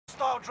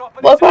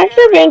Welcome back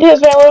to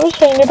Advantage Vanguard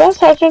Machine, your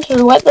best option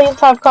to Whitley and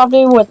Type Call of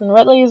Duty Warzone.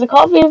 Whitley is a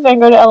Call of Duty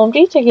Vanguard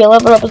LMG, taking a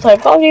level up inside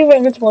Call of Duty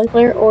Vanguard's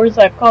multiplayer or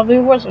Type Call of Duty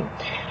Warzone.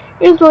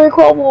 Here's the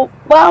recoil.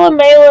 While it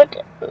may look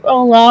a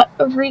lot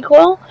of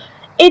recoil,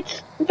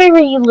 it's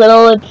very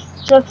little.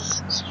 It's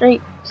just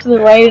straight to the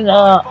right and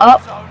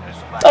up.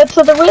 But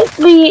so the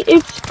Whitley,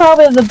 it's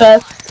probably the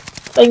best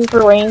thing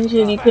for range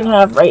that you can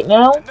have right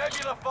now.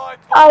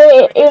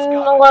 In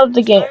a lot of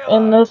the game,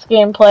 in this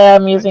gameplay,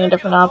 I'm using a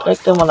different optic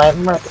than what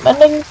I'm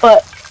recommending,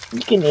 but you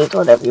can use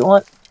whatever you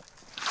want.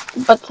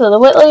 But so the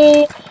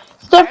Whitley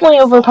is definitely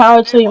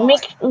overpowered, so you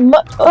must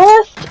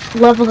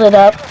level it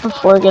up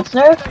before it gets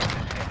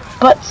nerfed.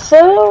 But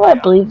so I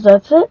believe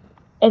that's it.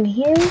 And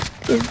here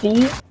is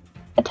the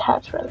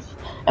attachments: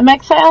 a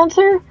mech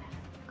silencer,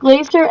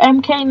 Glacier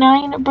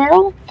MK9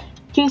 barrel,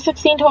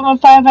 216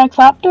 12.5x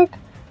optic,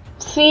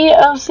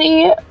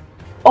 COC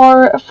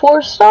or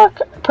 4 stock,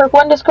 perk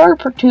 1 discard,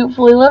 perk 2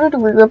 fully loaded,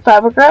 regrip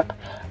fabric wrap,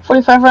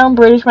 45 round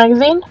British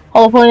magazine,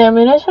 hollow point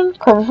ammunition,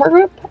 cover 4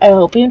 grip. I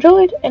hope you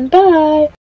enjoyed, and bye!